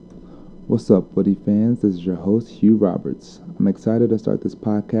What's up, footy fans? This is your host, Hugh Roberts. I'm excited to start this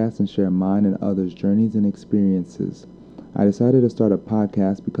podcast and share mine and others' journeys and experiences. I decided to start a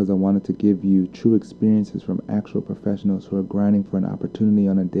podcast because I wanted to give you true experiences from actual professionals who are grinding for an opportunity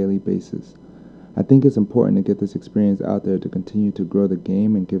on a daily basis. I think it's important to get this experience out there to continue to grow the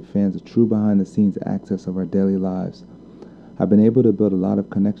game and give fans a true behind-the-scenes access of our daily lives. I've been able to build a lot of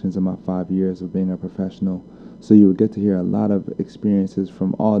connections in my 5 years of being a professional, so you will get to hear a lot of experiences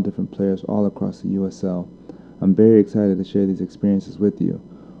from all different players all across the USL. I'm very excited to share these experiences with you.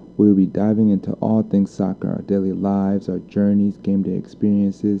 We will be diving into all things soccer, our daily lives, our journeys, game day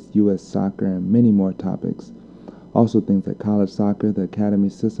experiences, US soccer, and many more topics. Also things like college soccer, the academy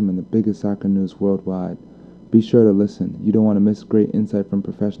system, and the biggest soccer news worldwide. Be sure to listen. You don't want to miss great insight from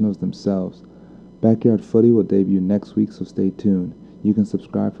professionals themselves. Backyard Footy will debut next week, so stay tuned. You can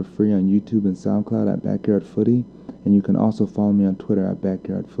subscribe for free on YouTube and SoundCloud at Backyard Footy, and you can also follow me on Twitter at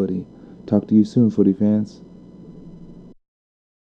Backyard Footy. Talk to you soon, footy fans.